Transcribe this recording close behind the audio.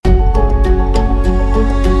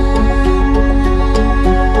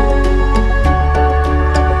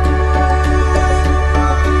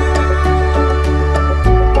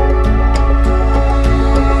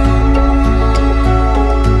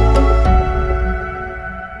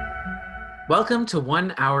Welcome to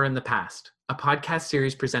 1 Hour in the Past, a podcast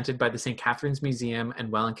series presented by the St. Catharines Museum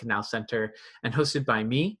and Welland Canal Center and hosted by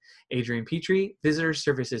me, Adrian Petrie, Visitor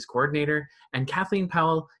Services Coordinator, and Kathleen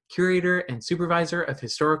Powell, Curator and Supervisor of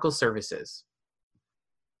Historical Services.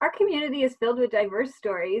 Our community is filled with diverse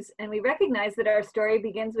stories, and we recognize that our story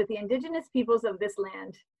begins with the Indigenous peoples of this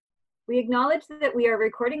land. We acknowledge that we are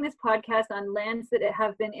recording this podcast on lands that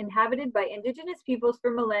have been inhabited by Indigenous peoples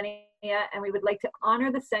for millennia, and we would like to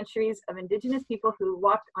honor the centuries of Indigenous people who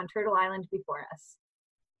walked on Turtle Island before us.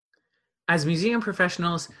 As museum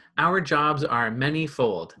professionals, our jobs are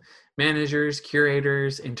many-fold: managers,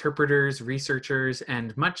 curators, interpreters, researchers,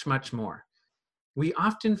 and much, much more. We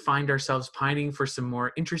often find ourselves pining for some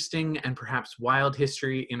more interesting and perhaps wild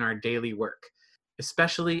history in our daily work,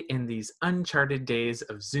 especially in these uncharted days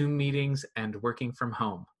of Zoom meetings and working from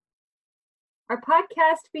home. Our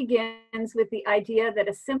podcast begins with the idea that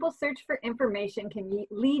a simple search for information can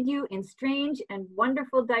lead you in strange and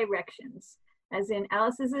wonderful directions, as in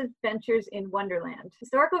Alice's Adventures in Wonderland.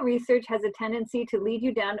 Historical research has a tendency to lead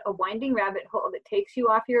you down a winding rabbit hole that takes you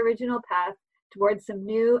off your original path towards some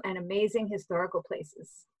new and amazing historical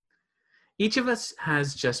places. Each of us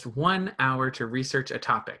has just 1 hour to research a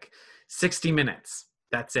topic. 60 minutes.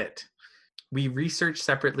 That's it. We research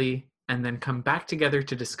separately and then come back together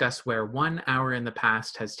to discuss where 1 hour in the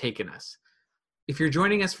past has taken us. If you're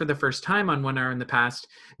joining us for the first time on 1 hour in the past,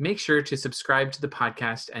 make sure to subscribe to the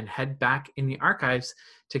podcast and head back in the archives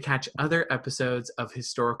to catch other episodes of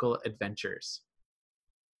Historical Adventures.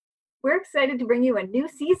 We're excited to bring you a new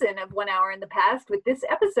season of 1 Hour in the Past with this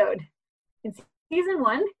episode. In Season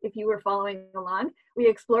 1, if you were following along, we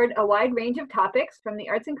explored a wide range of topics from the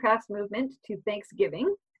arts and crafts movement to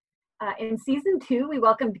Thanksgiving. In Season 2, we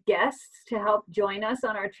welcomed guests to help join us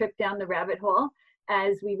on our trip down the rabbit hole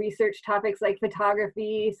as we researched topics like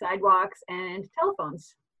photography, sidewalks, and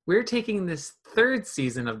telephones. We're taking this third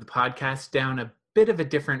season of the podcast down a bit of a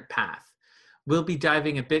different path. We'll be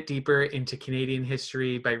diving a bit deeper into Canadian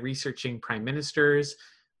history by researching prime ministers,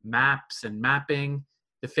 maps and mapping,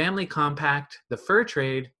 the family compact, the fur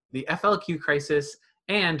trade, the FLQ crisis,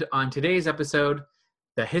 and on today's episode,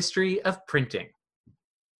 the history of printing.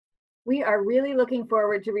 We are really looking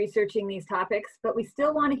forward to researching these topics, but we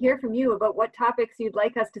still want to hear from you about what topics you'd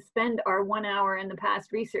like us to spend our 1 hour in the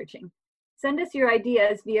past researching. Send us your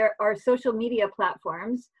ideas via our social media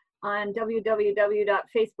platforms on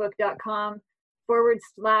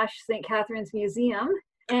www.facebook.com/St. Catharines Museum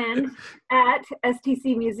and at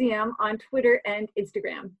STC Museum on Twitter and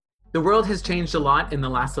Instagram. The world has changed a lot in the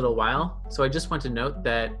last little while, so I just want to note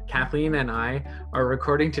that Kathleen and I are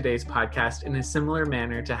recording today's podcast in a similar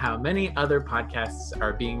manner to how many other podcasts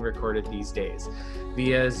are being recorded these days,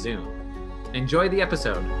 via Zoom. Enjoy the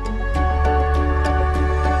episode.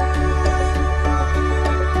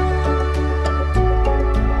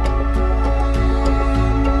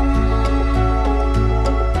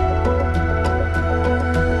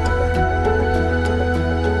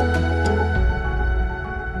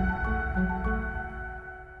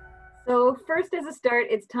 So first, as a start,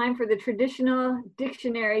 it's time for the traditional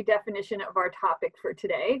dictionary definition of our topic for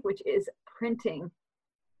today, which is printing.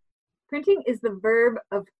 Printing is the verb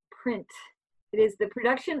of print. It is the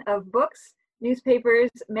production of books, newspapers,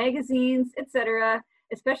 magazines, etc.,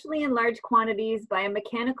 especially in large quantities by a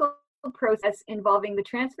mechanical process involving the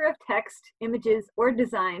transfer of text, images, or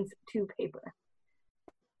designs to paper.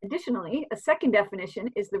 Additionally, a second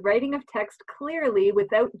definition is the writing of text clearly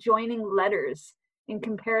without joining letters, in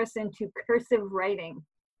comparison to cursive writing.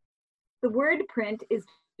 The word print is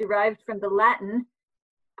derived from the Latin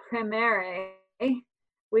premere,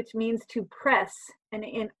 which means to press, and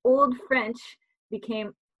in Old French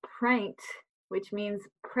became print, which means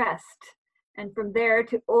pressed, and from there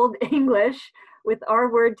to Old English with our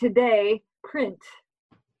word today, print.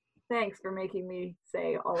 Thanks for making me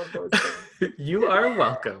say all of those things. You are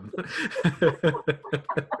welcome.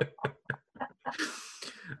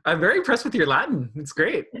 I'm very impressed with your Latin. It's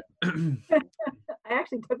great. I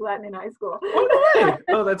actually took Latin in high school. Oh, no way.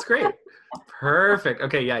 Oh, that's great. Perfect.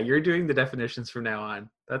 Okay, yeah, you're doing the definitions from now on.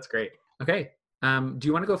 That's great. Okay, do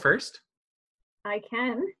you want to go first? I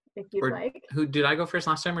can, if you'd like. Who did I go first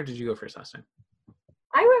last time, or did you go first last time?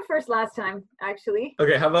 I went first last time, actually.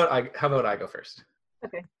 Okay, how about I go first?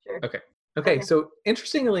 Okay, sure. Okay, so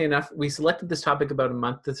interestingly enough, we selected this topic about a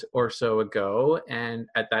month or so ago, and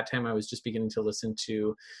at that time I was just beginning to listen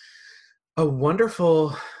to a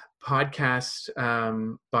wonderful podcast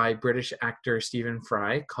by British actor Stephen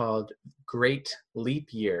Fry called Great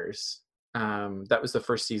Leap Years. That was the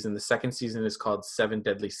first season. The second season is called 7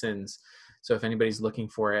 Deadly Sins. So if anybody's looking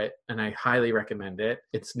for it, and I highly recommend it,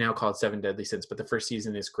 it's now called Seven Deadly Sins, but the first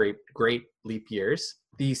season is great leap years.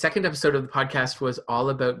 The second episode of the podcast was all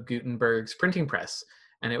about Gutenberg's printing press.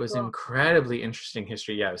 And it was Cool. incredibly interesting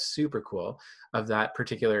history. Yeah, it was super cool of that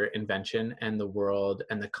particular invention and the world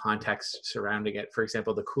and the context surrounding it. For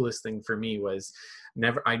example, the coolest thing for me was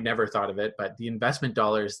I never thought of it, but the investment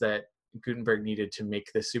dollars that Gutenberg needed to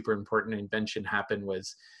make this super important invention happen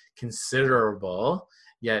was considerable.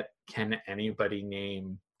 Yet, can anybody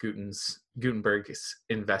name Gutenberg's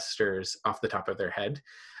investors off the top of their head?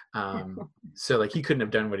 So like he couldn't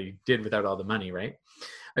have done what he did without all the money, right?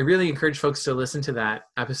 I really encourage folks to listen to that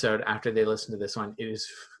episode after they listen to this one.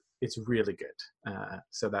 It's really good.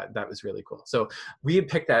 So that was really cool. So we had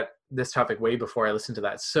picked this topic way before I listened to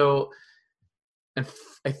that. So, and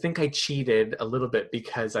I think I cheated a little bit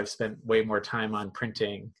because I've spent way more time on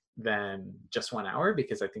printing than just 1 hour,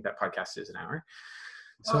 because I think that podcast is an hour.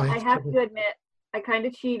 So well, I have to admit, I kind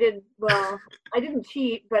of cheated. Well, I didn't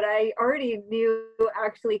cheat, but I already knew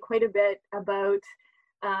actually quite a bit about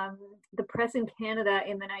the press in Canada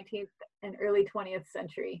in the 19th and early 20th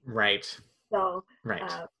century. Right. So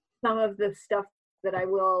right. Some of the stuff that I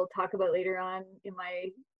will talk about later on in my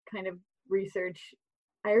kind of research,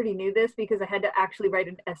 I already knew this because I had to actually write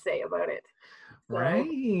an essay about it. So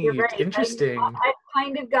right. You're right. Interesting. I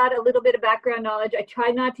kind of got a little bit of background knowledge. I try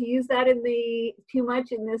not to use that too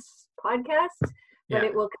much in this podcast, but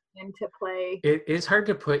it will come into play. It is hard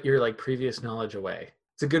to put your like previous knowledge away.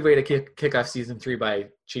 It's a good way to kick off season 3 by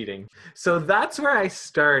cheating. So that's where I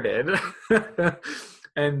started.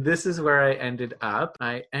 And this is where I ended up.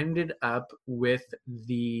 I ended up with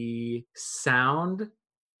the sound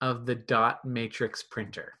of the dot matrix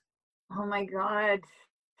printer. Oh my God.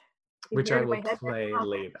 Which I will play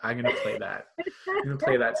later. I'm going to play that. I'm going to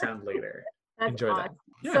play that sound later. That's Enjoy awesome.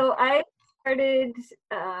 that. Yeah. So I started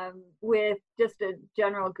with just a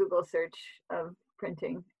general Google search of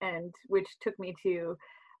printing, and which took me to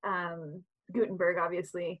Gutenberg,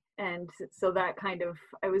 obviously. And so that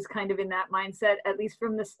I was kind of in that mindset, at least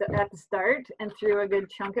from at the start and through a good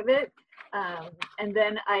chunk of it. And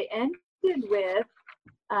then I ended with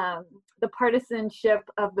the partisanship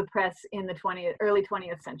of the press in the early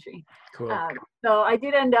 20th century. Cool. So I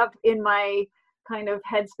did end up in my kind of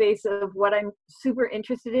headspace of what I'm super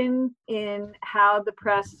interested in how the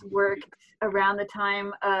press worked around the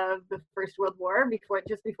time of the First World War,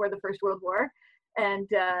 just before the First World War.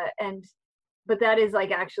 But that is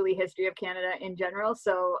like actually history of Canada in general.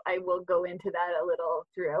 So I will go into that a little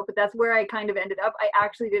throughout, but that's where I kind of ended up. I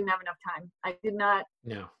actually didn't have enough time. I did not.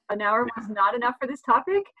 No. An hour was not enough for this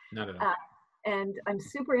topic. Not enough. And I'm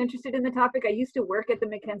super interested in the topic. I used to work at the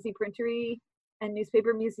Mackenzie Printery and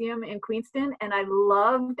Newspaper Museum in Queenston, and I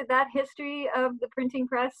loved that history of the printing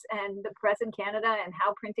press and the press in Canada and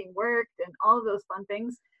how printing worked and all of those fun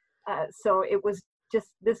things. So it was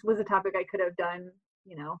this was a topic I could have done,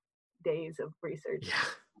 days of research. Yeah,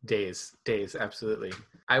 days, absolutely.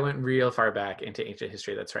 I went real far back into ancient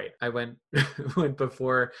history. That's right. I went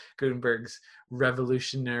before Gutenberg's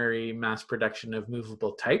revolutionary mass production of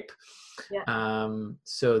movable type. Yeah.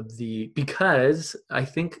 Because I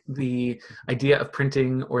think the idea of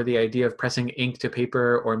printing or the idea of pressing ink to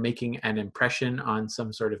paper or making an impression on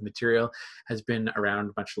some sort of material has been around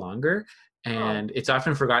much longer. And it's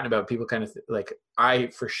often forgotten about. People kind of I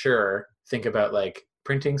for sure think about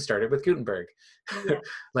printing started with Gutenberg. Yeah.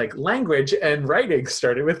 Like language and writing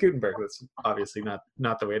started with Gutenberg. That's obviously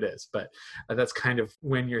not the way it is, but that's kind of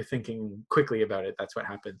when you're thinking quickly about it, that's what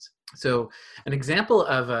happens. So an example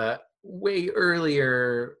of a way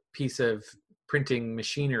earlier piece of printing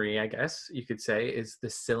machinery, I guess you could say, is the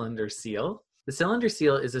cylinder seal. The cylinder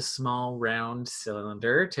seal is a small round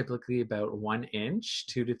cylinder, typically about 1 inch,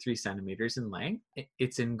 2 to 3 centimeters in length.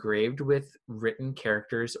 It's engraved with written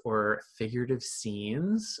characters or figurative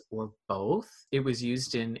scenes, or both. It was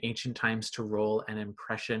used in ancient times to roll an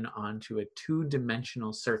impression onto a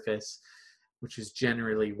 2-dimensional surface, which is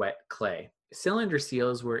generally wet clay. Cylinder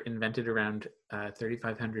seals were invented around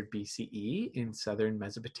 3500 BCE in southern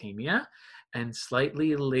Mesopotamia, and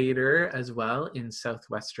slightly later as well in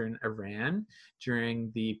southwestern Iran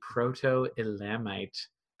during the Proto-Elamite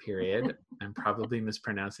period. I'm probably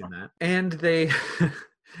mispronouncing that. And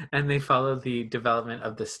they follow the development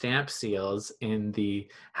of the stamp seals in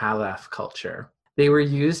the Halaf culture. They were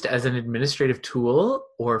used as an administrative tool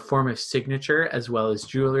or form of signature, as well as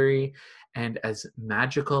jewelry and as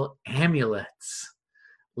magical amulets.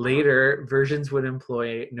 Later, versions would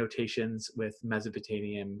employ notations with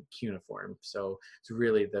Mesopotamian cuneiform. So it's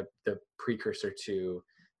really the precursor to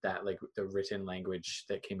that, the written language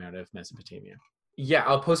that came out of Mesopotamia. Yeah,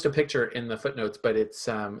 I'll post a picture in the footnotes, but it's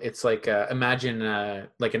like imagine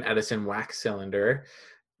like an Edison wax cylinder,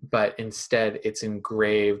 but instead it's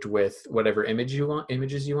engraved with whatever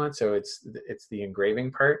images you want. So it's the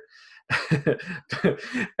engraving part,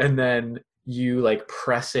 and then you like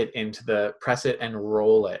press it and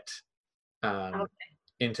roll it um, Okay.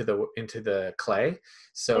 into the clay. Like a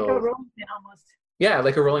So rolling pin almost. yeah,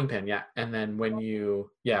 like a rolling pin, yeah. And then when you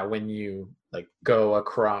like go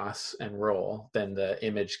across and roll, then the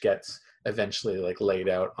image gets eventually like laid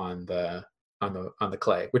out on the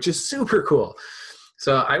clay, which is super cool.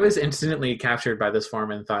 So I was instantly captured by this form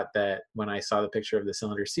and thought that when I saw the picture of the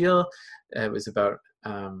cylinder seal, it was about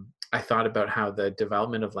I thought about how the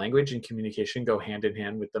development of language and communication go hand in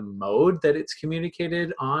hand with the mode that it's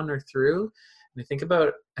communicated on or through. And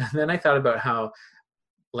and then I thought about how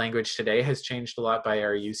language today has changed a lot by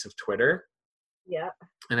our use of Twitter. Yeah.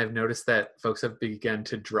 And I've noticed that folks have begun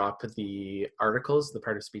to drop the articles, the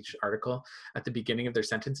part of speech article, at the beginning of their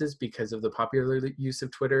sentences because of the popular use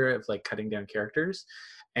of Twitter of like cutting down characters.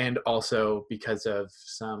 And also because of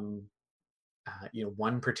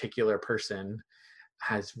one particular person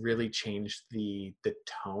has really changed the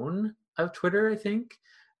tone of Twitter, I think,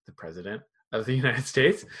 the president of the United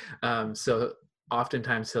States. So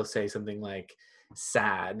oftentimes he'll say something like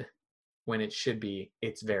sad when it should be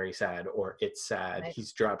it's very sad or it's sad. Right.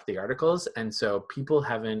 He's dropped the articles. And so people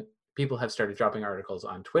have started dropping articles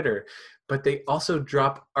on Twitter, but they also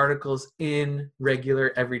drop articles in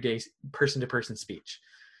regular everyday person to person speech.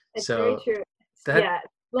 It's very So true. that Yeah.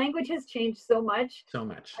 Language has changed so much. so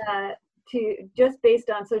much. To just based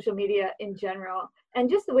on social media in general, and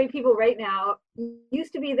just the way people write now.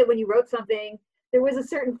 Used to be that when you wrote something, there was a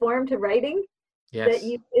certain form to writing, that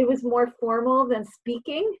Yes, it was more formal than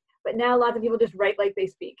speaking, but now lots of people just write like they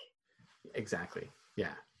speak, exactly.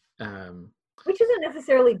 Yeah. which isn't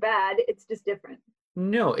necessarily bad, it's just different.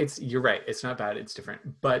 No, you're right. It's not bad. It's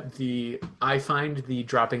different. But I find the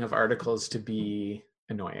dropping of articles to be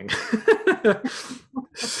annoying.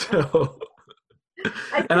 So,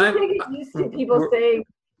 I and still can't get used to people saying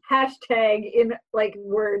hashtag in like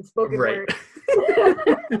words, spoken right.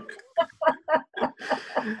 words.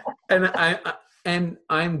 And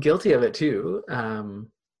I'm guilty of it too.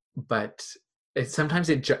 But sometimes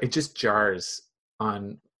it just jars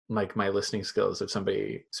on like my listening skills if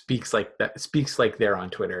somebody speaks like they're on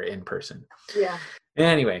Twitter in person. Yeah.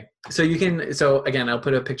 Anyway, so again, I'll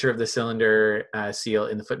put a picture of the cylinder seal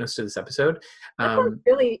in the footnotes to this episode. That sounds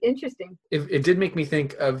really interesting. It did make me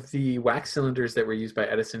think of the wax cylinders that were used by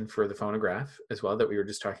Edison for the phonograph as well, that we were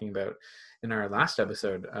just talking about in our last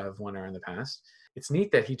episode of 1 Hour in the Past. It's neat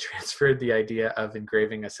that he transferred the idea of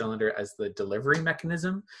engraving a cylinder as the delivery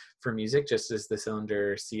mechanism for music, just as the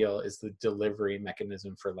cylinder seal is the delivery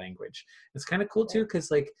mechanism for language. It's kind of cool too,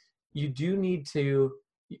 because like you do need to,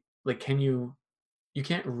 like, you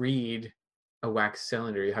can't read a wax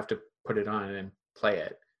cylinder. You have to put it on and play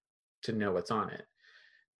it to know what's on it.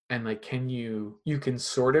 And like, you can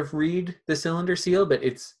sort of read the cylinder seal, but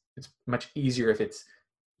it's much easier if it's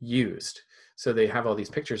used. So they have all these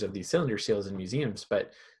pictures of these cylinder seals in museums,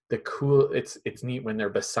 but it's neat when they're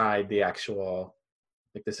beside the actual,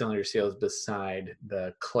 like the cylinder seals beside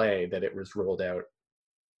the clay that it was rolled out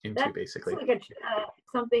into, That's basically. like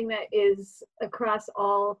something that is across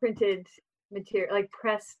all printed material, like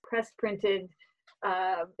press printed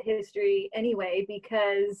history anyway,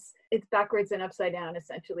 because it's backwards and upside down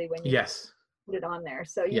essentially when you Yes. put it on there.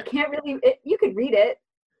 So you Yeah. can't really, you could read it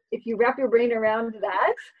if you wrap your brain around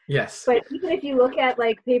that. Yes. But even if you look at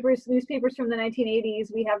like newspapers from the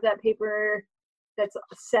 1980s, we have that paper that's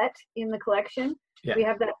set in the collection. Yeah. We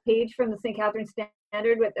have that page from the St. Catherine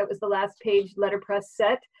Standard, that was the last page letterpress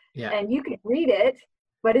set. Yeah. And you could read it,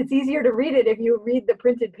 but it's easier to read it if you read the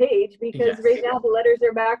printed page, because Yes. right now the letters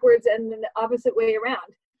are backwards and the opposite way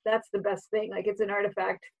around. That's the best thing. Like, it's an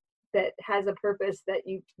artifact that has a purpose that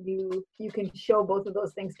you can show both of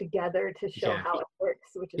those things together to show how it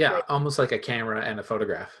works, which is great. Almost like a camera and a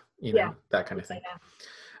photograph, that kind of thing. Yeah.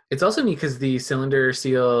 It's also neat because the cylinder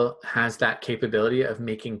seal has that capability of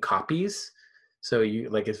making copies. So you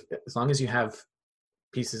like, as long as you have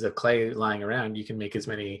pieces of clay lying around, you can make as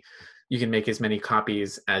many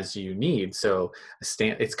copies as you need. So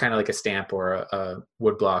it's kind of like a stamp or a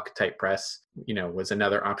woodblock type press, was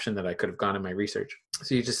another option that I could have gone in my research.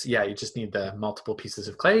 So you just need the multiple pieces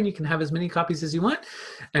of clay and you can have as many copies as you want.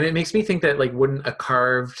 And it makes me think that, like, wouldn't a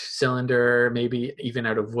carved cylinder, maybe even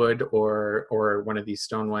out of wood or one of these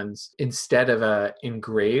stone ones, instead of a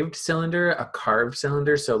engraved cylinder, a carved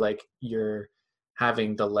cylinder, so like you're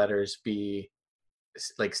having the letters be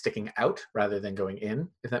like sticking out rather than going in,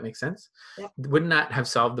 if that makes sense. Yep. Wouldn't that have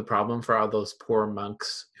solved the problem for all those poor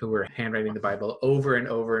monks who were handwriting the Bible over and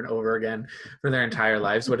over and over again for their entire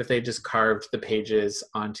lives? What if they just carved the pages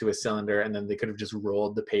onto a cylinder and then they could have just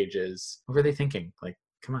rolled the pages? What were they thinking? Like,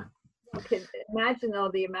 come on. You can imagine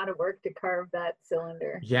though the amount of work to carve that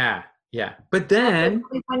cylinder. Yeah. But then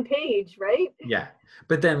only one page, right? Yeah.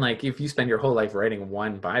 But then like if you spend your whole life writing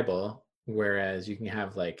one Bible, whereas you can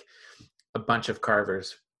have like a bunch of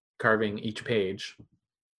carvers carving each page,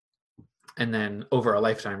 and then over a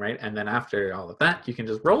lifetime, right? And then after all of that, you can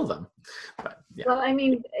just roll them. But yeah. Well, I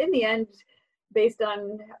mean, in the end, based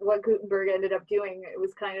on what Gutenberg ended up doing, it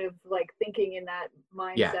was kind of like thinking in that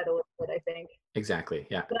mindset a little bit, I think. Exactly.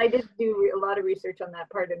 Yeah. But I did do a lot of research on that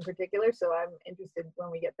part in particular, so I'm interested when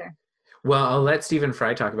we get there. Well, I'll let Stephen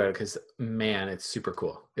Fry talk about it because, man, it's super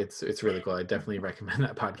cool. It's really cool. I definitely recommend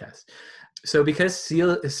that podcast. So because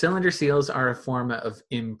cylinder seals are a form of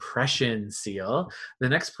impression seal, the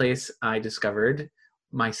next place I discovered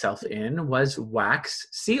myself in was wax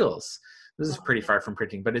seals. This is pretty far from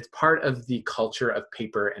printing, but it's part of the culture of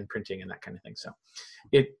paper and printing and that kind of thing. So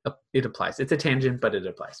it applies. It's a tangent, but it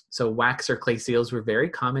applies. So wax or clay seals were very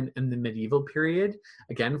common in the medieval period,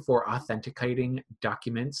 again, for authenticating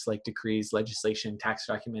documents like decrees, legislation, tax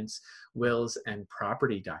documents, wills, and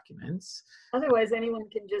property documents. Otherwise, anyone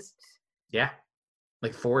can just... Yeah,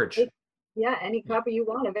 like forge. Any copy you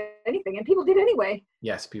want of anything. And people did anyway.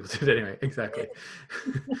 Yes, people did anyway. Exactly.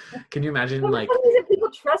 Can you imagine well, like... For some reason, people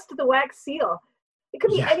trust the wax seal. It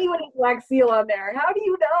could be anybody's wax seal on there. How do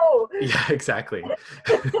you know? Yeah, exactly.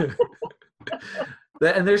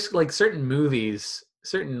 And there's like certain movies,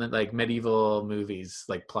 certain like medieval movies,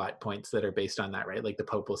 like plot points that are based on that, right? Like the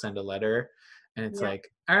Pope will send a letter and it's like,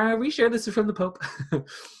 are we sure this is from the Pope?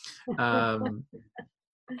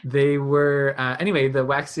 They were anyway. The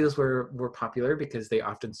wax seals were popular because they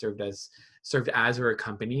often served as or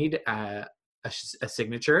accompanied a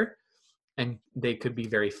signature, and they could be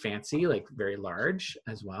very fancy, like very large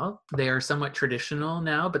as well. They are somewhat traditional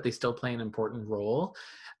now, but they still play an important role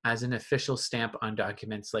as an official stamp on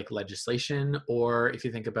documents like legislation, or if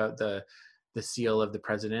you think about the seal of the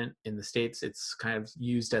president in the States, it's kind of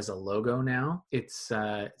used as a logo now. It's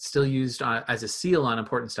still used as a seal on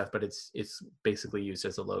important stuff, but it's basically used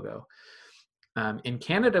as a logo. In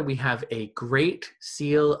Canada, we have a Great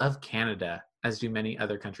Seal of Canada, as do many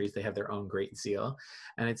other countries. They have their own Great Seal,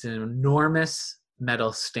 and it's an enormous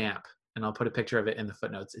metal stamp. And I'll put a picture of it in the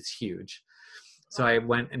footnotes. It's huge. So I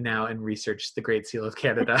went now and researched the Great Seal of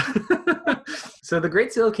Canada. So the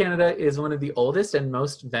Great Seal of Canada is one of the oldest and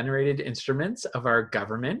most venerated instruments of our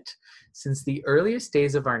government. Since the earliest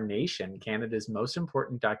days of our nation, Canada's most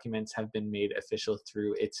important documents have been made official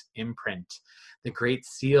through its imprint. The Great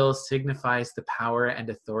Seal signifies the power and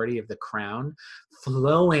authority of the Crown,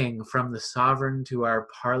 flowing from the sovereign to our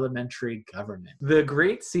parliamentary government. The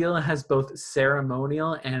Great Seal has both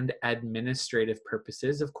ceremonial and administrative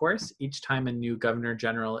purposes, of course. Each time a new Governor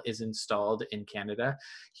General is installed in Canada,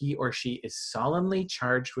 he or she is solemnly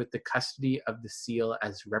charged with the custody of the seal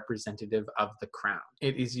as representative of the Crown.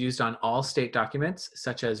 It is used on all state documents,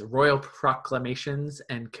 such as royal proclamations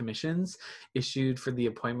and commissions issued for the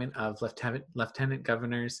appointment of lieutenant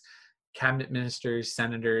governors, cabinet ministers,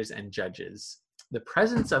 senators, and judges. The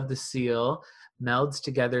presence of the seal melds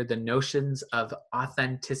together the notions of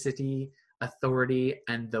authenticity, authority,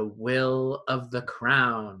 and the will of the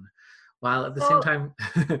Crown, while at the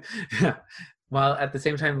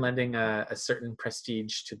same time, lending a certain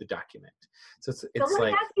prestige to the document. So it's let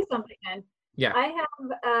like... me ask you something then. Yeah. I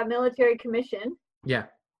have a military commission. Yeah.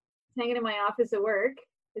 It's hanging in my office at work.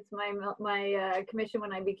 It's my commission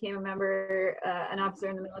when I became a member, an officer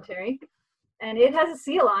in the military. And it has a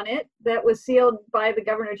seal on it that was sealed by the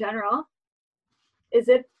Governor General. Is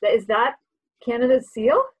that Canada's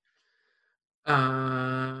seal?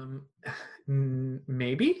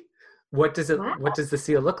 Maybe. What does the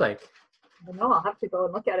seal look like? I don't know. I'll have to go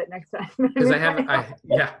and look at it next time. Because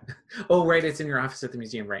yeah. Oh, right. It's in your office at the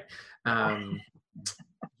museum, right?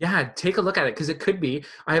 Yeah, take a look at it because it could be.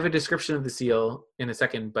 I have a description of the seal in a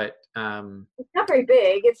second, but it's not very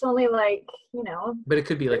big. It's only like, But it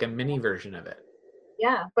could be like a mini version of it.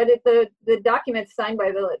 Yeah, but the document's signed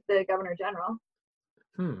by the Governor General.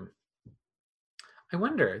 I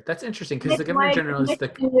wonder. That's interesting because the Governor General is with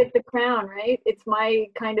the Crown, right? It's my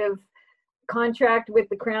kind of contract with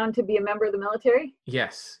the Crown to be a member of the military.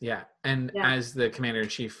 Yes, yeah. And as the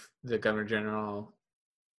Commander-in-Chief, the Governor General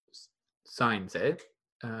signs it.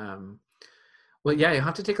 Well, yeah, you'll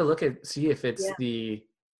have to take a look at, see if it's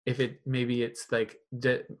maybe it's like,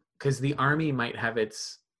 because the Army might have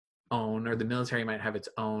its own, or the military might have its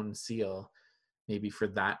own seal. maybe for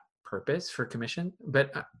that purpose for commission.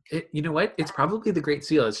 But you know what? It's probably the Great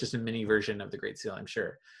Seal. It's just a mini version of the Great Seal, I'm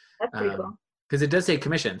sure. That's pretty cool. Because it does say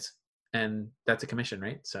commissions, and that's a commission,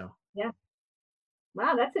 right? So yeah.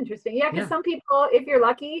 Wow, that's interesting. Yeah, because yeah. some people, if you're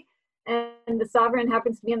lucky and the sovereign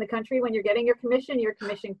happens to be in the country when you're getting your commission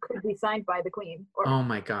could be signed by the Queen or, oh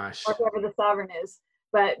my gosh, or whoever the sovereign is.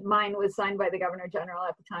 But mine was signed by the Governor General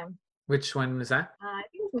at the time. Which one was that? I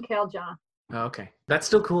think it was Mikhail John. Oh, okay, that's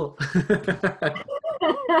still cool.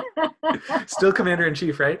 Still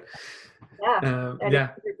commander-in-chief, right? Yeah. Yeah.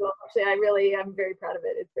 Cool. Actually, I'm very proud of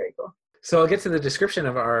it. It's very cool. So I'll get to the description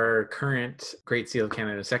of our current Great Seal of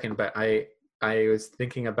Canada in a second, but I was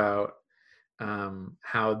thinking about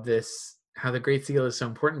how the Great Seal is so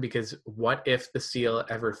important, because what if the seal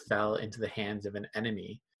ever fell into the hands of an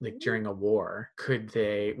enemy, like during a war? Would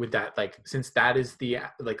that, like, since that is the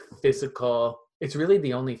like physical, it's really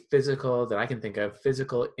the only physical that I can think of,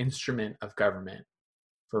 physical instrument of government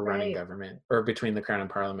for running government, or between the Crown and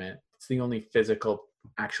Parliament. It's the only physical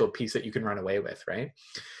actual piece that you can run away with, right?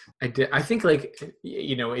 I think, like,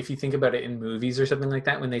 you know, if you think about it in movies or something like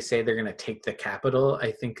that, when they say they're going to take the capital,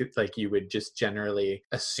 I think it's like you would just generally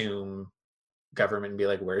assume government and be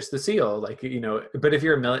like, where's the seal? Like, you know, but if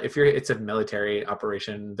it's a military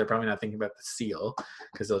operation, they're probably not thinking about the seal,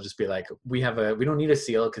 because they'll just be like, we don't need a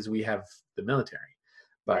seal because we have the military.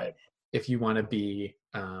 But if you want to be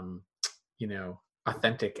you know,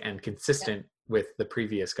 authentic and consistent with the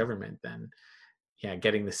previous government, then yeah,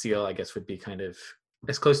 getting the seal, I guess, would be kind of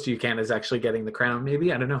as close to you can as actually getting the crown,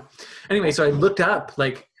 maybe. I don't know. Anyway, so I looked up,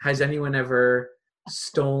 like, has anyone ever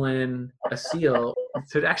stolen a seal?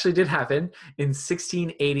 So it actually did happen in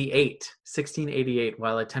 1688,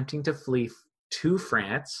 while attempting to flee to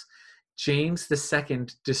France. James II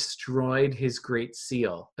destroyed his Great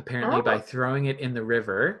Seal, apparently by throwing it in the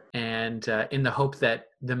river, and in the hope that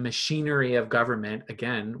the machinery of government,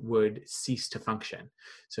 again, would cease to function.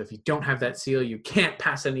 So if you don't have that seal, you can't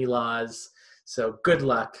pass any laws. So good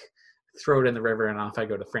luck. Throw it in the river, and off I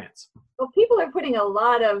go to France. Well, people are putting a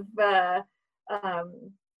lot of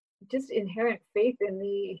just inherent faith in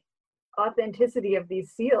the authenticity of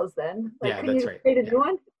these seals then. Like, yeah, couldn't that's you right. create a new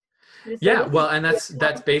one? Yeah, well, and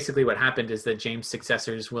that's basically what happened, is that James'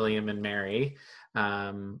 successors, William and Mary,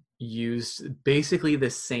 used basically the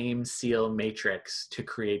same seal matrix to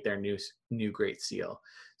create their new Great Seal,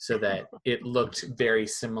 so that it looked very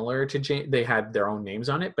similar to James. They had their own names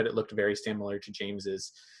on it, but it looked very similar to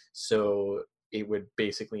James's. So it would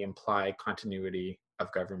basically imply continuity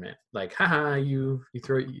of government. Like, haha, you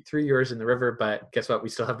threw yours in the river, but guess what? We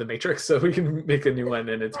still have the matrix, so we can make a new one,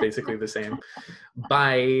 and it's basically the same.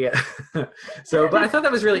 Bye. So, but I thought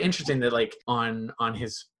that was really interesting that, like, on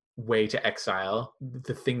his way to exile,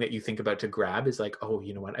 the thing that you think about to grab is like, oh,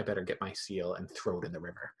 you know what? I better get my seal and throw it in the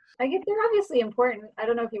river. I guess they're obviously important. I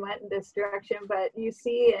don't know if you went in this direction, but you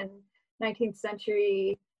see in 19th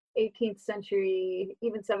century, 18th century,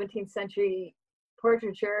 even 17th century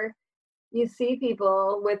portraiture, you see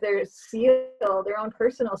people with their seal, their own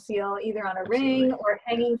personal seal, either on a ring or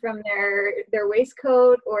hanging from their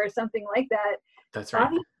waistcoat or something like that. That's right.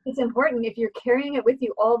 Obviously, it's important if you're carrying it with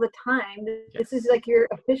you all the time. This is like your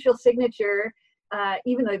official signature.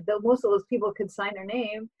 Even though most of those people could sign their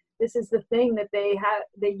name, this is the thing that they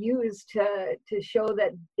use to show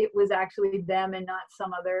that it was actually them and not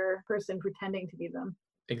some other person pretending to be them.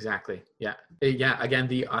 Exactly. Yeah. Again,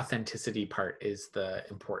 the authenticity part is the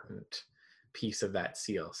important piece of that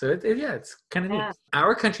seal. So it's kind of neat.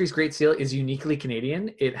 Our country's Great Seal is uniquely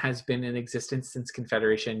Canadian. It has been in existence since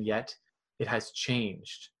Confederation, yet it has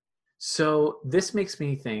changed. So this makes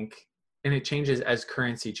me think, and it changes as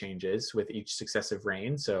currency changes with each successive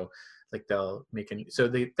reign. So like they'll make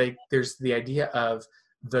there's the idea of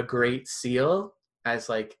the Great Seal as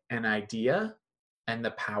like an idea and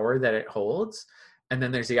the power that it holds. And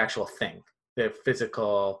then there's the actual thing, the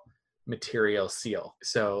physical material seal.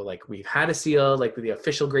 So like we've had a seal, like the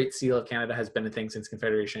official Great Seal of Canada has been a thing since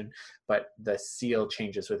Confederation, but the seal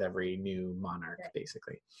changes with every new monarch,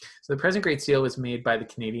 basically. So the present Great Seal was made by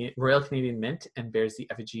the Royal Canadian Mint and bears the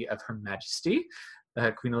effigy of Her Majesty,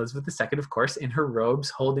 Queen Elizabeth II, of course, in her robes,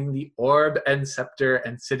 holding the orb and scepter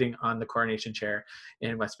and sitting on the coronation chair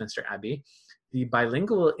in Westminster Abbey. The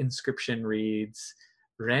bilingual inscription reads,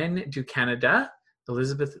 Reine du Canada,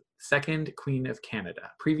 Elizabeth II, Queen of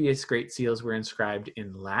Canada. Previous Great Seals were inscribed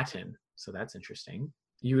in Latin, so that's interesting.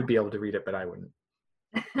 You would be able to read it, but I wouldn't.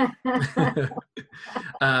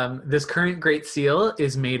 This current Great Seal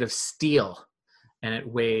is made of steel, and it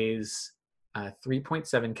weighs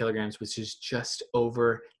 3.7 kilograms, which is just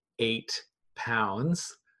over 8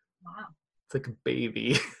 pounds. Wow. It's like a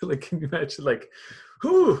baby. Like, can you imagine, like,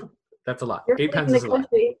 whew, That's a lot. You're 8 in pounds the is a lot.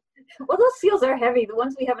 country. Well, those seals are heavy. The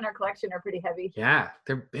ones we have in our collection are pretty heavy. Yeah,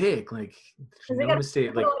 they're big. Like, Because they no got to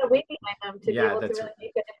mistake. put a Like, lot of weight behind them to be yeah, able to that's really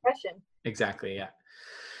make an impression. exactly. Yeah.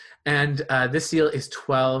 And this seal is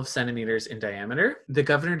 12 centimeters in diameter. The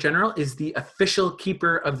Governor General is the official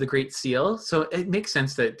keeper of the Great Seal. So it makes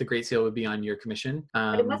sense that the Great Seal would be on your commission.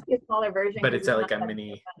 But it must be a smaller version. But because it's like not a that mini,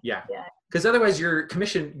 big. yeah. Yeah. Because otherwise your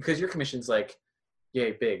commission's like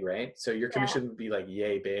yay big, right? So your commission Yeah. would be like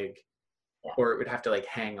yay big. Yeah. Or it would have to like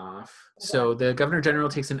hang off. Yeah. So the Governor General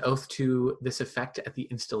takes an oath to this effect at the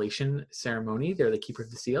installation ceremony. They're the keeper of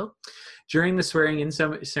the seal. During the swearing-in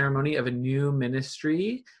ceremony of a new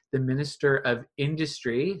ministry, the Minister of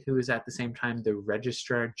Industry, who is at the same time the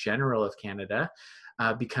Registrar General of Canada,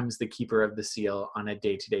 becomes the keeper of the seal on a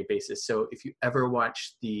day-to-day basis. So if you ever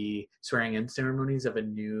watch the swearing-in ceremonies of a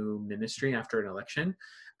new ministry after an election,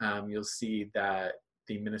 you'll see that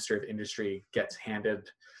the Minister of Industry gets handed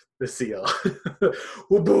the seal.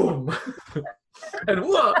 Boom. And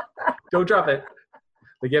whoa, don't drop it.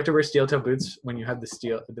 Like you have to wear steel toe boots when you have the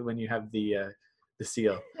seal,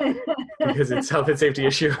 because it's health and safety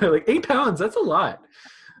issue. Like 8 pounds, that's a lot.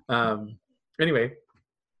 Anyway,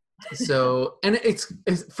 so, and it's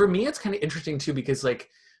for me, it's kind of interesting too, because like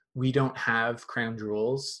we don't have crown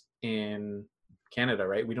jewels in Canada,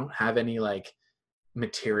 right? We don't have any like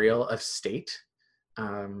material of state.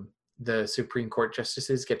 The Supreme Court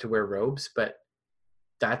justices get to wear robes, but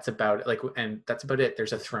that's about it. Like, and that's about it.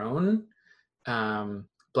 There's a throne.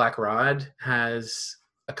 Black Rod has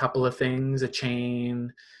a couple of things, a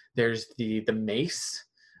chain. There's the mace.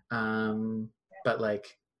 But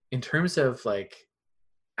like in terms of like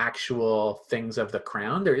actual things of the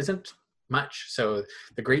crown, there isn't much. So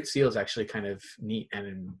the Great Seal is actually kind of neat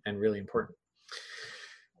and really important.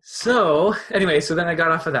 So anyway, so then I got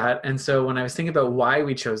off of that. And so when I was thinking about why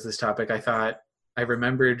we chose this topic, I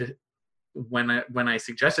remembered when I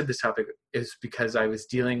suggested this topic is because I was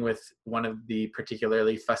dealing with one of the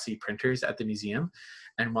particularly fussy printers at the museum.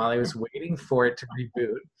 And while I was waiting for it to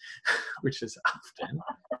reboot, which is often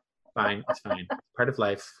fine, it's fine, part of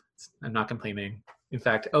life. I'm not complaining. In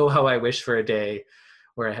fact, oh, how I wish for a day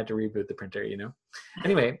where I had to reboot the printer, you know?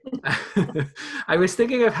 Anyway, I was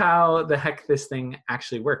thinking of how the heck this thing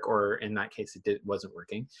actually worked, or in that case, wasn't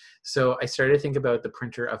working. So I started to think about the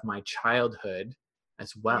printer of my childhood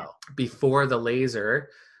as well, before the laser,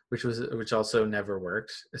 which also never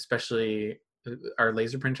worked. Especially our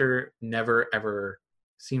laser printer never ever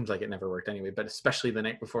seemed like it never worked anyway, but especially the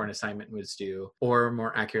night before an assignment was due, or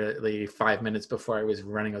more accurately 5 minutes before I was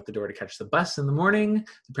running out the door to catch the bus in the morning,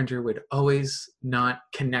 the printer would always not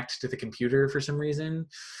connect to the computer for some reason.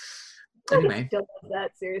 Anyway, still does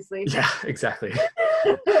that, seriously. Yeah, exactly.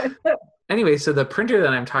 Anyway, so the printer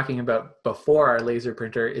that I'm talking about before our laser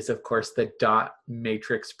printer is, of course, the dot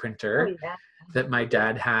matrix printer that my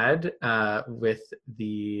dad had.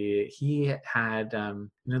 He had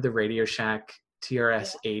the Radio Shack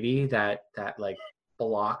TRS-80, that like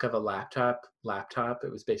block of a laptop.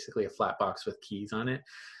 It was basically a flat box with keys on it.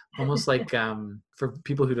 Almost like, for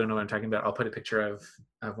people who don't know what I'm talking about, I'll put a picture of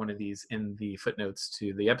one of these in the footnotes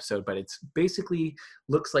to the episode, but it's basically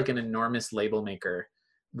looks like an enormous label maker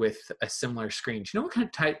with a similar screen. Do you know what kind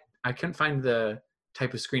of type? I couldn't find the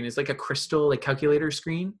type of screen. It's like a crystal, like calculator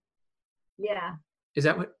screen. Yeah. Is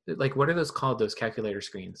that what are those called? Those calculator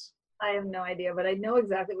screens? I have no idea, but I know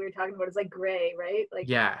exactly what you're talking about. It's like gray, right? Like,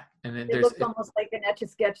 yeah, and then it looks almost like an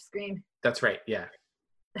Etch-a-Sketch screen. That's right. Yeah.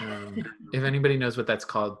 If anybody knows what that's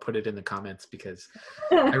called, put it in the comments, because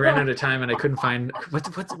I ran out of time and I couldn't find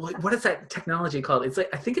what is that technology called? It's like,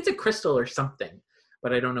 I think it's a crystal or something,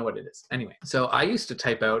 but I don't know what it is. Anyway, so I used to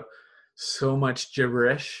type out so much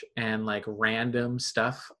gibberish and like random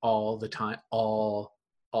stuff all the time.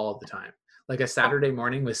 Like a Saturday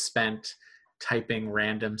morning was spent typing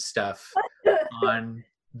random stuff on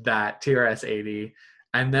that TRS-80,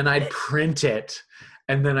 and then I'd print it,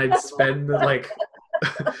 and then I'd spend like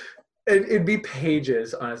it'd be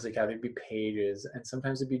pages, honestly, Kathy, it'd be pages, and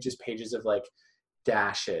sometimes it'd be just pages of like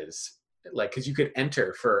dashes, like, because you could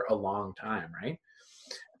enter for a long time, right?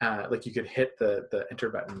 Like you could hit the enter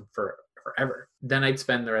button for forever. Then I'd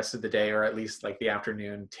spend the rest of the day, or at least like the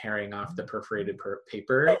afternoon, tearing off the perforated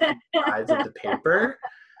paper, sides of the paper,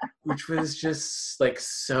 which was just like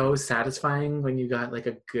so satisfying when you got like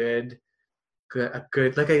a good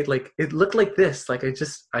like it looked like this, like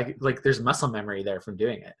I like there's muscle memory there from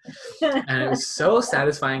doing it. And it was so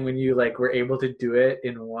satisfying when you like were able to do it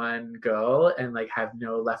in one go and like have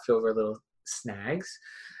no leftover little snags.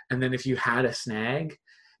 And then if you had a snag,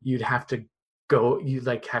 you'd have to you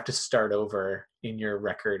like have to start over in your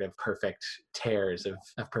record of perfect tears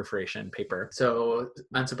of perforation paper. So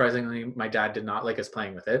unsurprisingly, my dad did not like us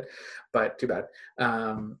playing with it, but too bad.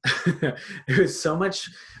 It was so much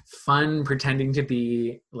fun pretending to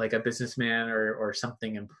be like a businessman or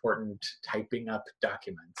something important, typing up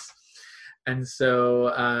documents. And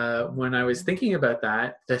so when I was thinking about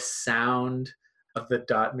that, the sound of the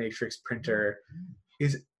dot matrix printer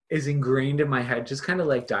is ingrained in my head, just kind of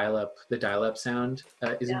like the dial-up sound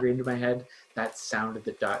is ingrained in my head. That sound of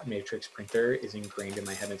the dot matrix printer is ingrained in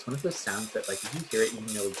my head. It's one of those sounds that, like, if you hear it, you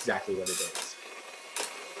know exactly what it is.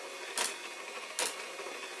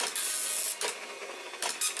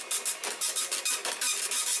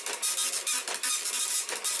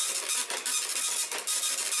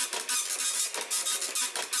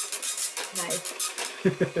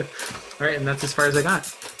 Nice. All right, and that's as far as I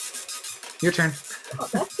got. Your turn. Oh,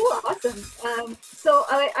 that's so awesome. So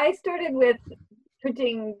I started with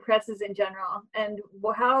printing presses in general, and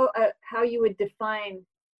how you would define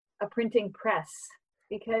a printing press,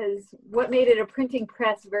 because what made it a printing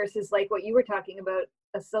press versus like what you were talking about,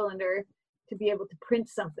 a cylinder to be able to print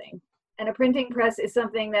something. And a printing press is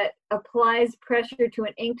something that applies pressure to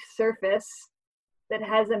an inked surface that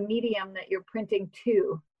has a medium that you're printing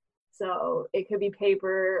to. So it could be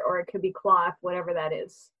paper or it could be cloth, whatever that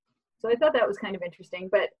is. So I thought that was kind of interesting.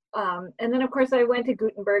 But and then of course I went to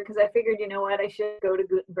Gutenberg because I figured, you know what, I should go to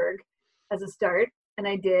Gutenberg as a start, and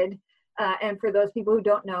I did. And for those people who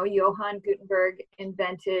don't know, Johann Gutenberg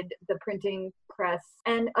invented the printing press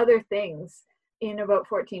and other things in about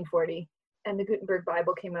 1440. And the Gutenberg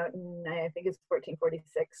Bible came out in, I think it's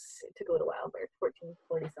 1446. It took a little while, but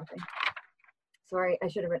 1440 something. Sorry, I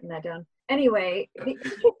should have written that down. Anyway,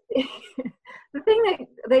 the thing that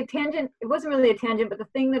the tangent, it wasn't really a tangent, but the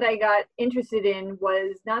thing that I got interested in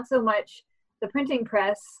was not so much the printing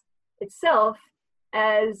press itself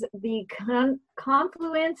as the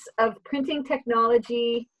confluence of printing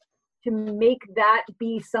technology to make that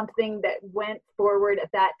be something that went forward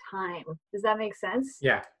at that time. Does that make sense?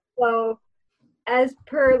 Yeah. So as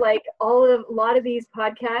per like a lot of these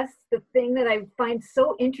podcasts, the thing that I find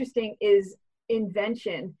so interesting is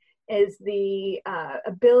invention, is the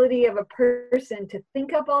ability of a person to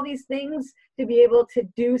think up all these things to be able to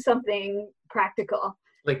do something practical,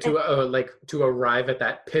 like to arrive at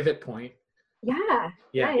that pivot point. Yeah,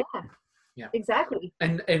 exactly.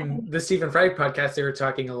 And the Stephen Fry podcast, they were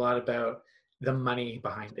talking a lot about the money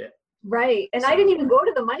behind it, right? And so, I didn't even go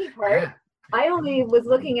to the money part. I only was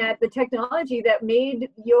looking at the technology that made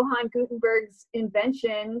Johann Gutenberg's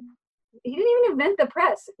invention. He didn't even invent the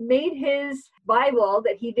press, made his Bible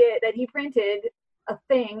that he printed a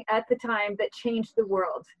thing at the time that changed the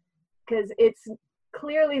world. Because it's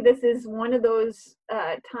clearly, this is one of those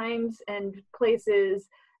times and places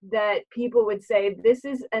that people would say this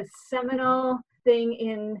is a seminal thing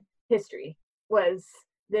in history, was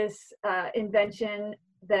this invention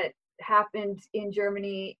that happened in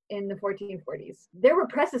Germany in the 1440s. There were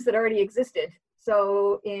presses that already existed.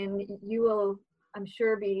 So you will, I'm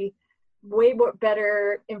sure, be way more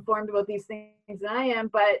better informed about these things than I am,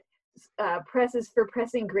 but presses for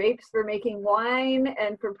pressing grapes for making wine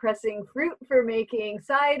and for pressing fruit for making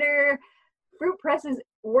cider. Fruit presses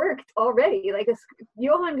worked already. Like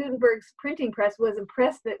Johann Gutenberg's printing press was a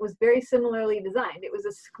press that was very similarly designed. It was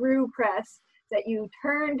a screw press that you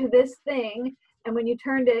turned this thing, and when you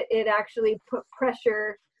turned it, it actually put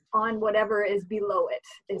pressure on whatever is below it,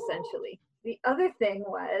 essentially. The other thing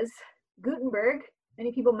was Gutenberg,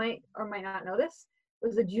 many people might or might not know this,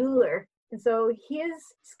 was a jeweler. And so his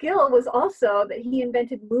skill was also that he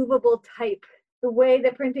invented movable type. The way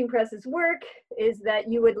that printing presses work is that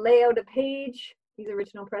you would lay out a page. These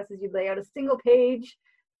original presses, you'd lay out a single page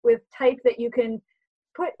with type that you can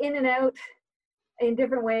put in and out in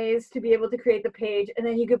different ways to be able to create the page. And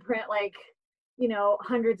then you could print like,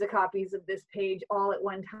 hundreds of copies of this page all at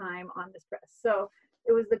one time on this press. So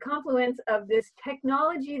it was the confluence of this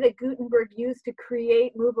technology that Gutenberg used to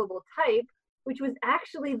create movable type, which was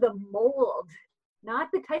actually the mold, not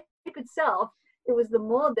the type itself. It was the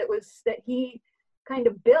mold that he kind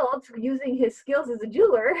of built using his skills as a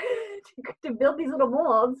jeweler to build these little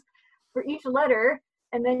molds for each letter.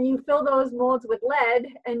 And then you fill those molds with lead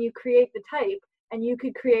and you create the type. And you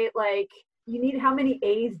could create how many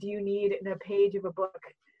A's do you need in a page of a book?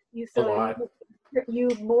 A lot. You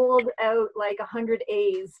mold out like 100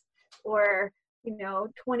 A's or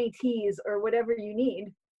 20 T's or whatever you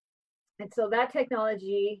need. And so that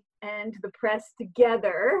technology and the press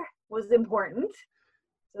together was important.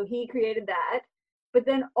 So he created that. But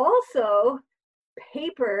then also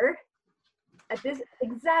paper, at this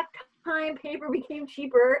exact time, paper became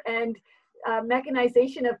cheaper and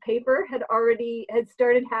mechanization of paper had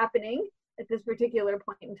started happening at this particular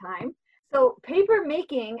point in time. So paper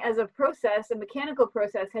making as a process, a mechanical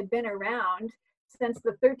process, had been around since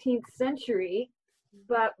the 13th century,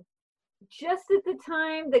 but just at the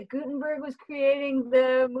time that Gutenberg was creating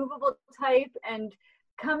the movable type and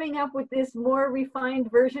coming up with this more refined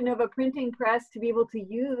version of a printing press to be able to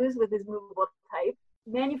use with his movable type,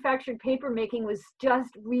 manufactured paper making was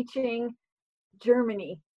just reaching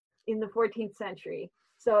Germany in the 14th century.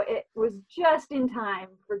 So it was just in time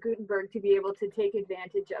for Gutenberg to be able to take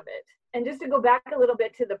advantage of it. And just to go back a little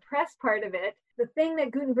bit to the press part of it, the thing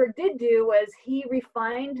that Gutenberg did do was he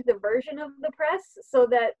refined the version of the press so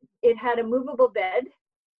that it had a movable bed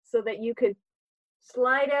so that you could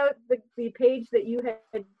slide out the page that you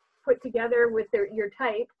had put together with your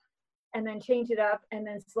type and then change it up and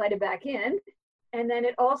then slide it back in. And then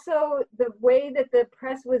it also, the way that the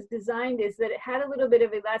press was designed is that it had a little bit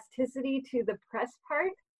of elasticity to the press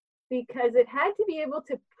part because it had to be able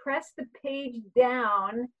to press the page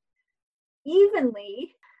down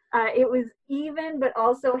evenly. It was even, but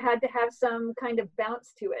also had to have some kind of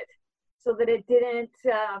bounce to it so that it didn't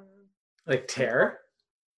like tear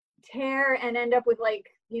and end up with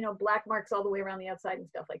black marks all the way around the outside and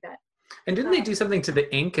stuff like that. And didn't they do something to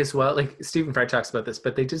the ink as well? Like Stephen Fry talks about this,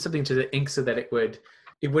 but they did something to the ink so that it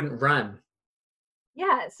wouldn't run.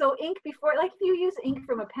 Yeah, so ink before, like if you use ink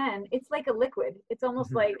from a pen, it's like a liquid. It's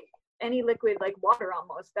almost like any liquid, like water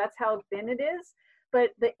almost. That's how thin it is. But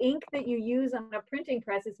the ink that you use on a printing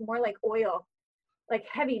press is more like oil, like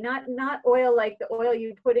heavy, not oil like the oil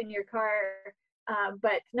you put in your car,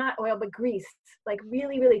 but not oil, but grease, like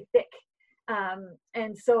really, really thick.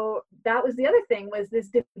 And so that was the other thing, was this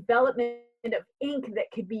development of ink that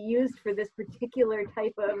could be used for this particular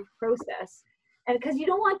type of process. And because you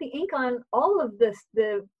don't want the ink on all of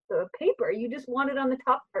the paper, you just want it on the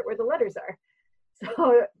top part where the letters are.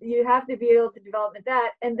 So you have to be able to develop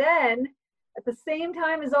that. And then at the same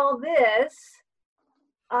time as all this,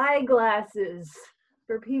 eyeglasses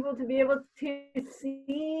for people to be able to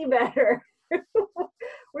see better.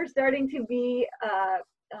 We're starting to be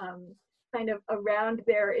kind of around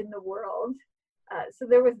there in the world. So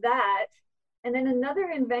there was that. And then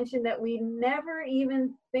another invention that we never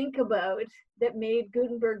even think about that made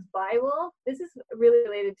Gutenberg's Bible, this is really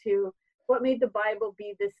related to what made the Bible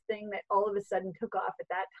be this thing that all of a sudden took off at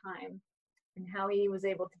that time and how he was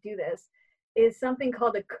able to do this, is something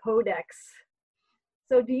called a codex.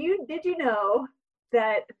 So did you know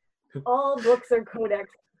that all books are codexes?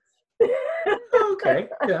 Okay,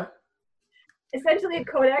 yeah. Essentially, a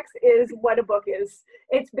codex is what a book is.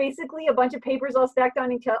 It's basically a bunch of papers all stacked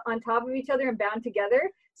on top of each other and bound together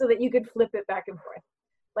so that you could flip it back and forth,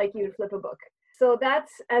 like you would flip a book. So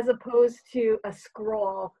that's as opposed to a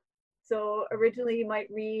scroll. So originally you might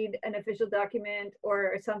read an official document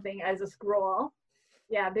or something as a scroll.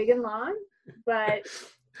 Yeah, big and long, but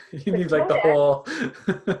you need like the whole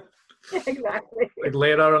exactly. Like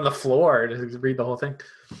lay it out on the floor to read the whole thing.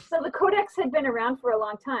 So the codex had been around for a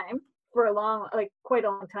long time, quite a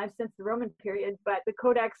long time, since the Roman period, but the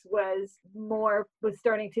codex was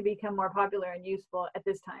starting to become more popular and useful at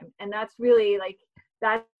this time. And that's really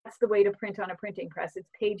that's the way to print on a printing press. It's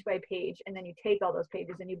page by page, and then you take all those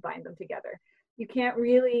pages and you bind them together. You can't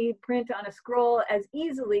really print on a scroll as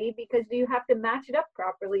easily because you have to match it up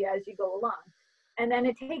properly as you go along. And then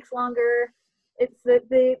it takes longer. It's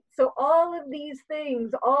so all of these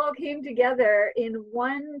things all came together in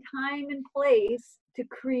one time and place to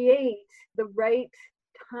create the right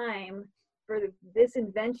time for this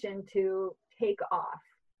invention to take off,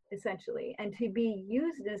 essentially, and to be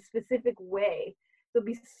used in a specific way. So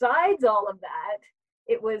besides all of that,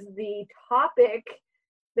 it was the topic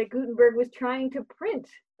that Gutenberg was trying to print,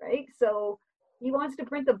 right? So he wants to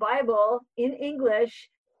print the Bible in English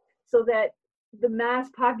so that the mass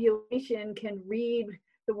population can read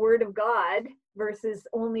the Word of God versus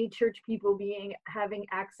only church people having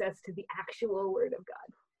access to the actual Word of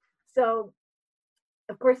God. So,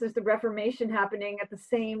 of course, there's the Reformation happening at the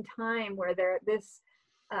same time where this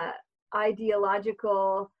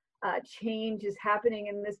ideological change is happening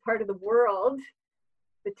in this part of the world.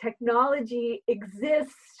 The technology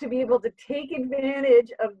exists to be able to take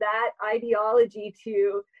advantage of that ideology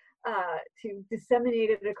to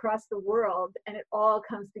disseminate it across the world, and it all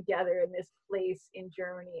comes together in this place in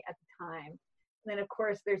Germany at the time. And then, of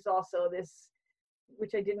course, there's also this,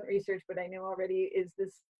 which I didn't research, but I know already, is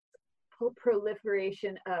this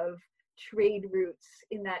proliferation of trade routes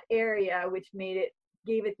in that area, which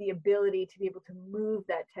gave it the ability to be able to move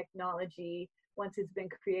that technology once it's been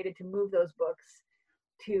created, to move those books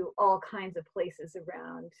to all kinds of places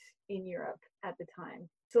around in Europe at the time.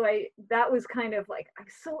 So that was kind of like, I'm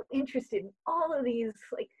so interested in all of these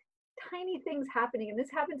like tiny things happening. And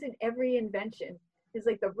this happens in every invention. Is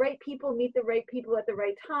like the right people meet the right people at the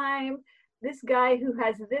right time. This guy who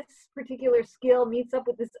has this particular skill meets up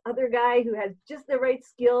with this other guy who has just the right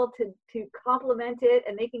skill to complement it,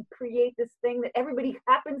 and they can create this thing that everybody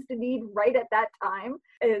happens to need right at that time.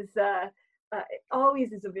 Is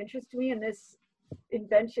always is of interest to me, and this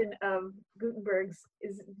invention of Gutenberg's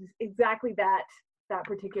is exactly that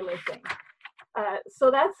particular thing. So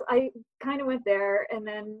I kind of went there, and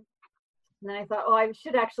then I thought, oh, I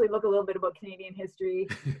should actually look a little bit about Canadian history.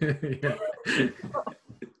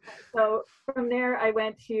 So from there, I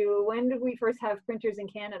went to, when did we first have printers in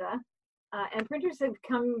Canada? And printers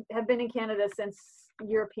have been in Canada since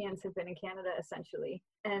Europeans have been in Canada, essentially.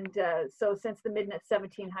 And so since the mid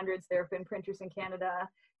 1700s, there have been printers in Canada,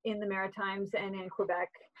 in the Maritimes, and in Quebec.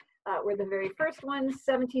 Were the very first ones.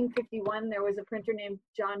 1751, there was a printer named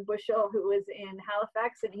John Bushell who was in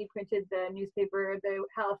Halifax, and he printed the newspaper, the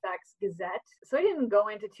Halifax Gazette. So I didn't go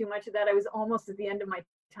into too much of that. I was almost at the end of my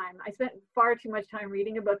time. I spent far too much time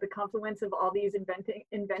reading about the confluence of all these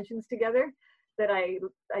inventions together that I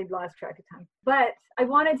lost track of time. But I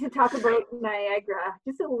wanted to talk about Niagara,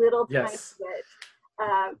 just a little tiny bit.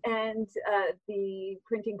 And the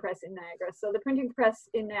printing press in Niagara. So the printing press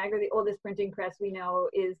in Niagara, the oldest printing press we know,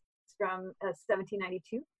 is from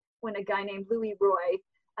 1792, when a guy named Louis Roy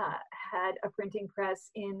had a printing press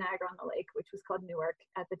in Niagara-on-the-Lake, which was called Newark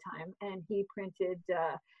at the time, and he printed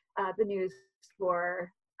the news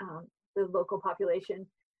for the local population.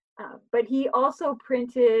 But he also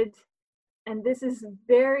printed, and this is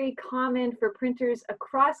very common for printers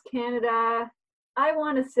across Canada, I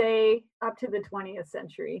want to say up to the 20th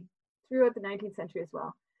century, throughout the 19th century as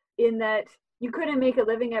well, in that you couldn't make a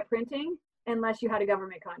living at printing unless you had a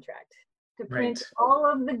government contract to print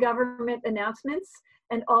all of the government announcements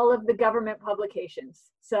and all of the government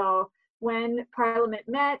publications. So when Parliament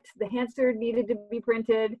met, the Hansard needed to be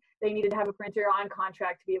printed. They needed to have a printer on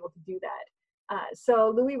contract to be able to do that.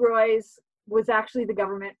 So Louis Roy's was actually the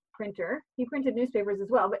government printer. He printed newspapers as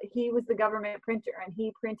well, but he was the government printer, and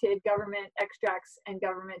he printed government extracts and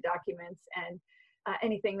government documents and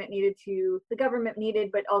anything that the government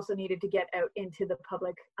needed, but also needed to get out into the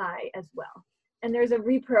public eye as well. And there's a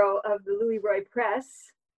repro of the Louis Roy press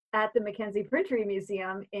at the Mackenzie Printery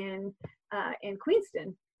Museum in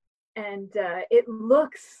Queenston. And it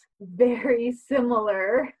looks very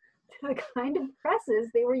similar to the kind of presses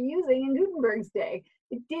they were using in Gutenberg's day.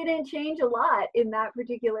 It didn't change a lot in that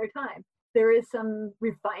particular time. There is some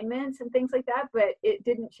refinements and things like that, but it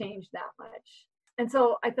didn't change that much. And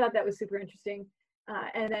so I thought that was super interesting.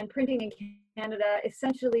 And then printing in Canada,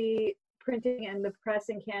 essentially printing and the press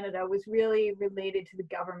in Canada was really related to the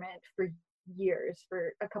government for years,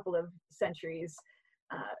 for a couple of centuries.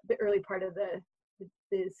 The early part of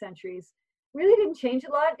the centuries really didn't change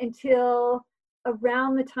a lot until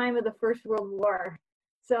around the time of the First World War.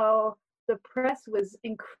 So the press was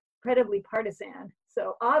incredibly partisan.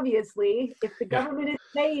 So obviously, if the government is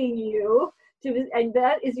paying you to, and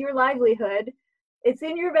that is your livelihood, it's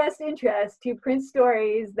in your best interest to print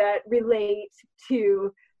stories that relate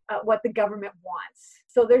to what the government wants.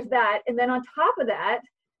 So there's that. And then on top of that,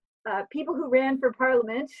 people who ran for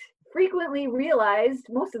parliament frequently realized,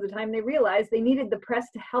 most of the time they realized, they needed the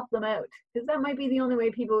press to help them out, because that might be the only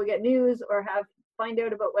way people would get news or find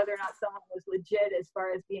out about whether or not someone was legit as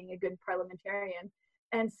far as being a good parliamentarian.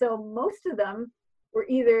 And so most of them were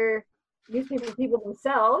either newspaper people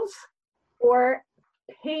themselves or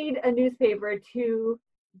paid a newspaper to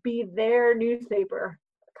be their newspaper,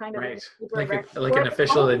 kind of like an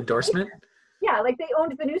official endorsement. Yeah, like they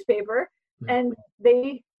owned the newspaper and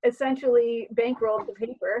they essentially bankrolled the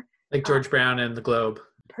paper. Like George Brown and the Globe.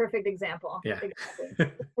 Perfect example. Yeah.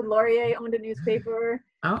 Exactly. Laurier owned a newspaper.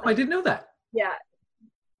 Oh, I didn't know that. Yeah.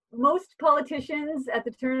 Most politicians at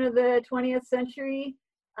the turn of the 20th century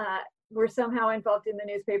were somehow involved in the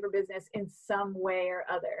newspaper business in some way or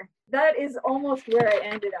other. That is almost where I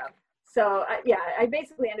ended up. So I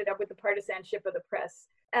basically ended up with the partisanship of the press.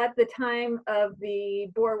 At the time of the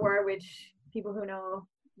Boer War, which people who know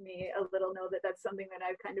me a little know that that's something that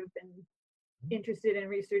I've kind of been interested in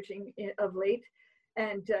researching of late.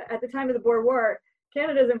 And at the time of the Boer War,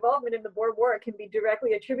 Canada's involvement in the Boer War can be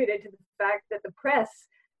directly attributed to the fact that the press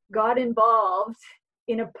got involved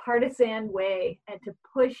in a partisan way and to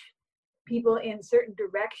push people in certain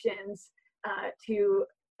directions to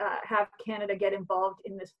have Canada get involved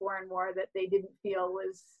in this foreign war that they didn't feel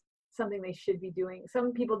was something they should be doing.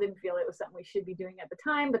 Some people didn't feel it was something we should be doing at the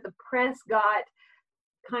time, but the press got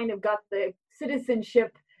kind of got the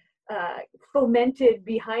citizenship fomented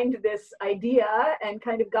behind this idea and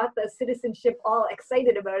kind of got the citizenship all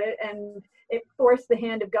excited about it, and it forced the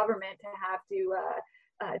hand of government to have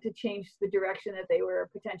to change the direction that they were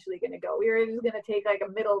potentially going to go. We were just going to take like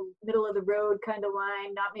a middle of the road kind of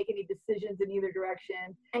line, not make any decisions in either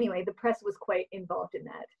direction. Anyway, the press was quite involved in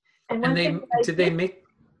that. And did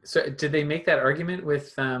they make that argument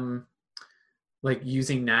with like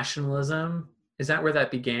using nationalism? Is that where that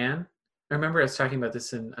began? I remember us talking about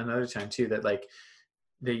this in another time too, that like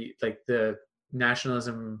the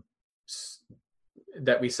nationalism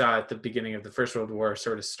that we saw at the beginning of the First World War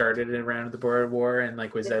sort of started around the Boer War, and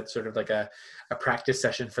like was that sort of like a practice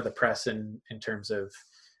session for the press in terms of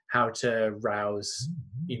how to rouse,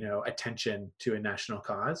 attention to a national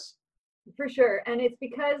cause? For sure. And it's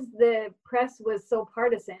because the press was so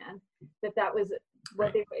partisan that was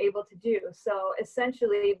what they were able to do. So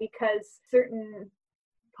essentially, because certain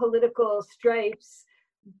political stripes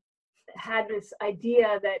had this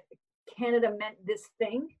idea that Canada meant this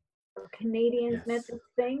thing, or Canadians meant this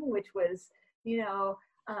thing, which was,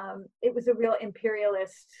 it was a real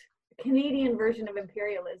imperialist, Canadian version of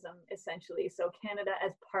imperialism, essentially. So Canada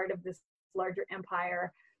as part of this larger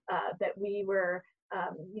empire, that we were,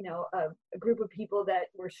 a group of people that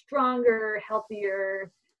were stronger,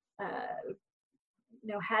 healthier,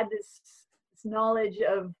 had this knowledge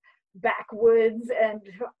of backwoods and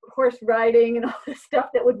horse riding and all this stuff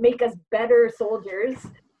that would make us better soldiers.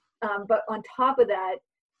 But on top of that,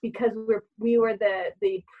 because we were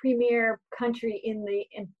the premier country in the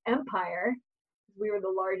empire, we were the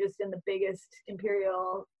largest and the biggest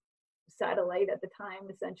imperial satellite at the time,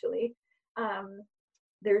 essentially.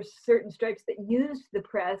 There's certain stripes that used the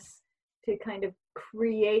press to kind of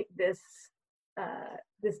create this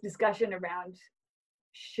discussion around,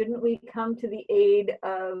 shouldn't we come to the aid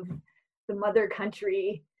of the mother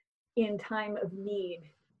country in time of need?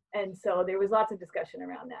 And so there was lots of discussion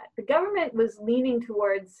around that. The government was leaning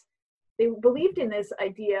towards, they believed in this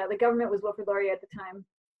idea, the government was Wilfrid Laurier at the time,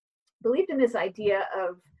 believed in this idea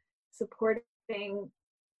of supporting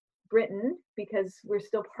Britain because we're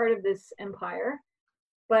still part of this empire.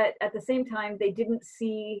 But at the same time, they didn't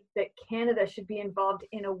see that Canada should be involved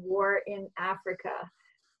in a war in Africa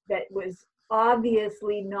that was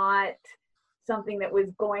obviously not something that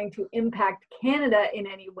was going to impact Canada in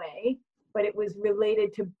any way, but it was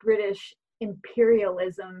related to British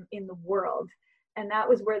imperialism in the world. And that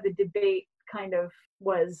was where the debate kind of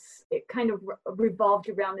revolved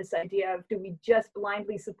around this idea of, do we just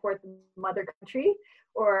blindly support the mother country,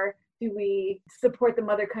 or do we support the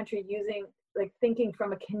mother country using, like, thinking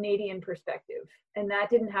from a Canadian perspective? And that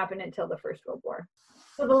didn't happen until the First World War.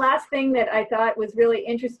 So the last thing that I thought was really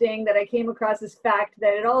interesting that I came across, this fact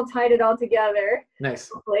that it all tied it all together, nice,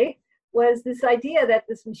 hopefully, was this idea that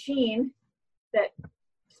this machine that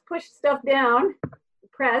just pushed stuff down, the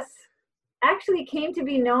press, actually came to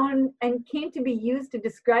be known and came to be used to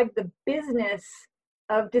describe the business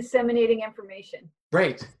of disseminating information.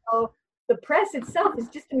 Right. So the press itself is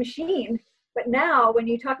just a machine. But now when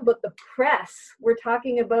you talk about the press, we're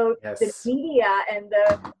talking about the media and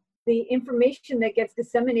the information that gets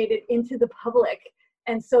disseminated into the public.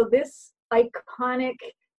 And so this iconic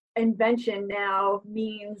invention now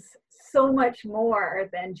means so much more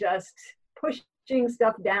than just pushing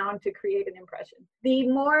stuff down to create an impression. The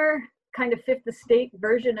more kind of fifth estate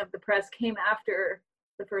version of the press came after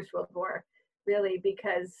the First World War, really,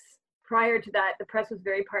 because prior to that, the press was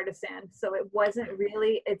very partisan. So it wasn't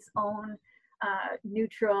really its own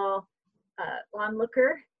neutral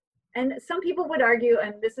onlooker. And some people would argue,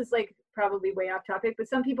 and this is like probably way off topic, but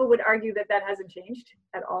some people would argue that that hasn't changed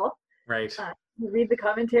at all. Right. You read the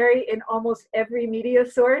commentary in almost every media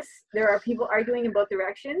source. There are people arguing in both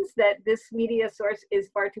directions that this media source is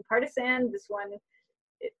far too partisan.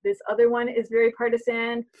 This other one is very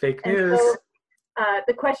partisan. Fake news. So,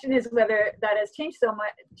 the question is whether that has changed,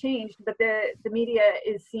 but the media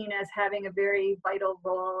is seen as having a very vital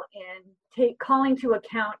role in calling to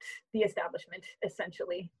account the establishment,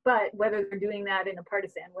 essentially. But whether they're doing that in a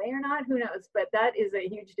partisan way or not, who knows? But that is a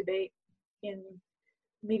huge debate in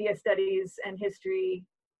media studies and history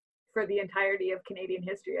for the entirety of Canadian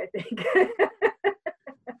history, I think.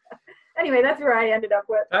 Anyway, that's where I ended up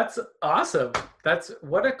with. That's awesome.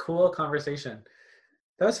 What a cool conversation.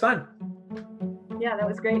 That was fun. Yeah, that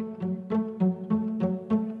was great.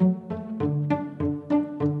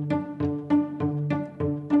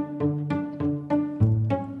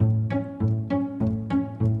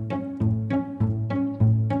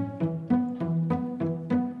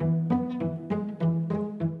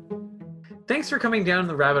 Thanks for coming down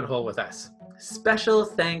the rabbit hole with us. Special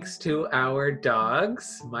thanks to our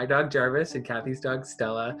dogs, my dog Jarvis and Kathy's dog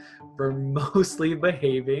Stella, for mostly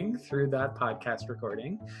behaving through that podcast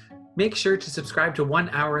recording. Make sure to subscribe to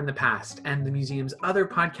 1 Hour in the Past and the museum's other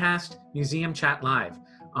podcast, Museum Chat Live,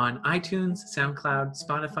 on iTunes, SoundCloud,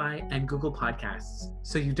 Spotify, and Google Podcasts,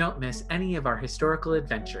 so you don't miss any of our historical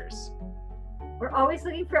adventures. We're always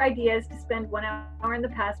looking for ideas to spend 1 hour in the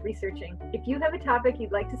past researching. If you have a topic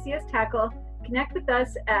you'd like to see us tackle, connect with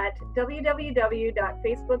us at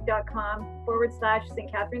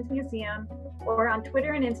www.facebook.com/St. Catherine's Museum or on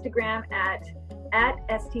Twitter and Instagram at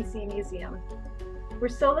STC Museum. We're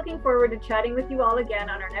so looking forward to chatting with you all again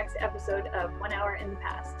on our next episode of 1 Hour in the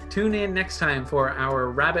Past. Tune in next time for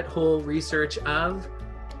our rabbit hole research of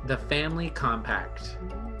the Family Compact.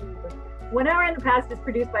 1 Hour in the Past is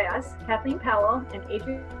produced by us, Kathleen Powell and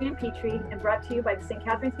Adrienne Petrie, and brought to you by the St.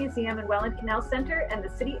 Catherine's Museum and Welland Canal Center and the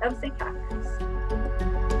City of St. Catharines.